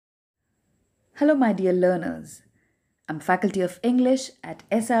Hello, my dear learners. I'm Faculty of English at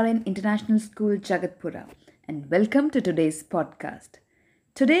SRN International School, Jagatpura, and welcome to today's podcast.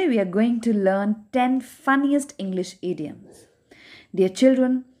 Today, we are going to learn 10 funniest English idioms. Dear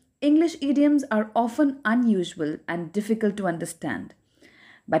children, English idioms are often unusual and difficult to understand.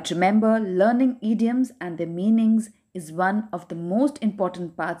 But remember, learning idioms and their meanings is one of the most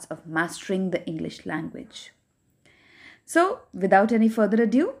important parts of mastering the English language. So, without any further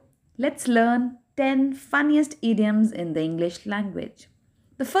ado, let's learn 10 funniest idioms in the English language.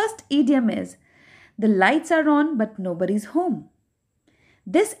 The first idiom is the lights are on but nobody's home.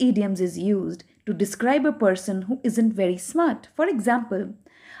 This idiom is used to describe a person who isn't very smart. For example,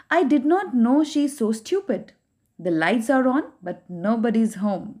 I did not know she's so stupid. The lights are on but nobody's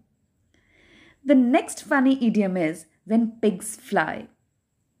home. The next funny idiom is when pigs fly.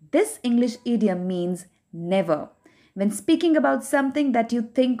 This English idiom means never when speaking about something that you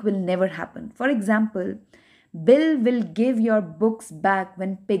think will never happen. For example, Bill will give your books back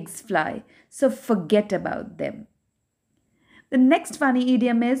when pigs fly, so forget about them. The next funny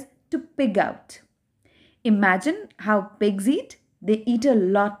idiom is to pig out. Imagine how pigs eat. They eat a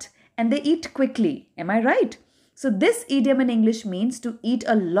lot and they eat quickly. Am I right? So this idiom in English means to eat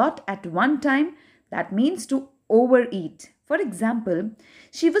a lot at one time. That means to overeat. For example,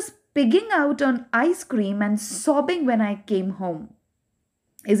 she was pigging out on ice cream and sobbing when I came home.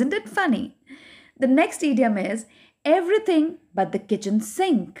 Isn't it funny? The next idiom is everything but the kitchen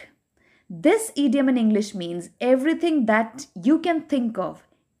sink. This idiom in English means everything that you can think of,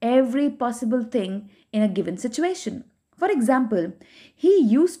 every possible thing in a given situation. For example, he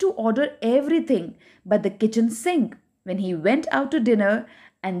used to order everything but the kitchen sink when he went out to dinner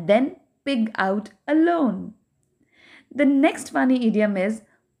and then pig out alone. The next funny idiom is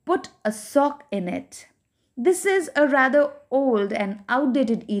put a sock in it. This is a rather old and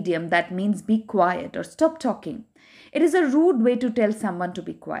outdated idiom that means be quiet or stop talking. It is a rude way to tell someone to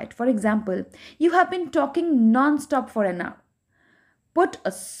be quiet. For example, you have been talking non-stop for an hour. Put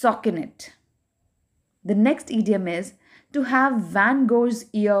a sock in it. The next idiom is to have Van Gogh's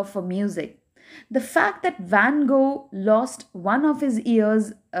ear for music. The fact that Van Gogh lost one of his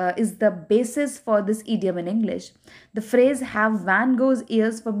ears is the basis for this idiom in English. The phrase have Van Gogh's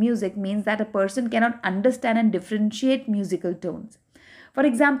ears for music means that a person cannot understand and differentiate musical tones. For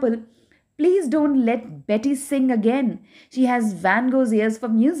example, please don't let Betty sing again. She has Van Gogh's ears for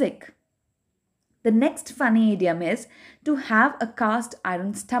music. The next funny idiom is to have a cast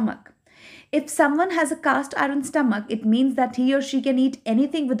iron stomach. If someone has a cast iron stomach, it means that he or she can eat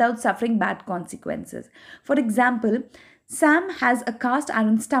anything without suffering bad consequences. For example, Sam has a cast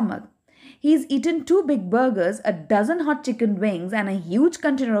iron stomach. He's eaten 2 big burgers, a dozen hot chicken wings, and a huge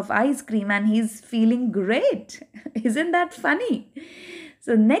container of ice cream, and he's feeling great. Isn't that funny?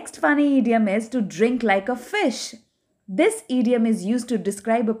 So, next funny idiom is to drink like a fish. This idiom is used to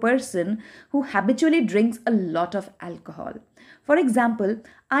describe a person who habitually drinks a lot of alcohol. For example,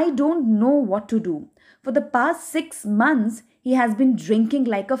 I don't know what to do. For the past 6 months, he has been drinking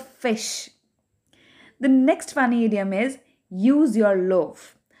like a fish. The next funny idiom is use your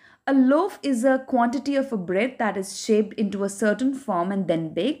loaf. A loaf is a quantity of a bread that is shaped into a certain form and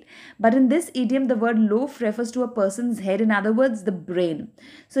then baked. But in this idiom, the word loaf refers to a person's head, in other words, the brain.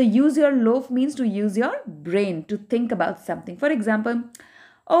 So use your loaf means to use your brain to think about something. For example,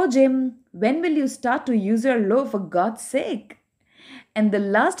 oh Jim, when will you start to use your loaf for God's sake? And the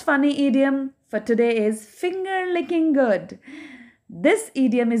last funny idiom for today is finger licking good. This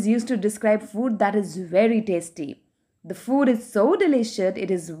idiom is used to describe food that is very tasty. The food is so delicious, it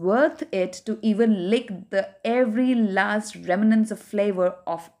is worth it to even lick the every last remnants of flavor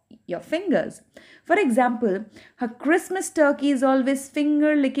of your fingers. For example, her Christmas turkey is always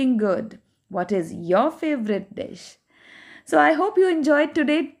finger licking good. What is your favorite dish? So I hope you enjoyed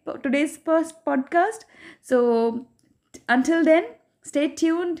today's first podcast. So until then, stay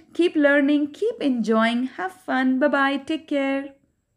tuned, keep learning, keep enjoying, have fun. Bye-bye, take care.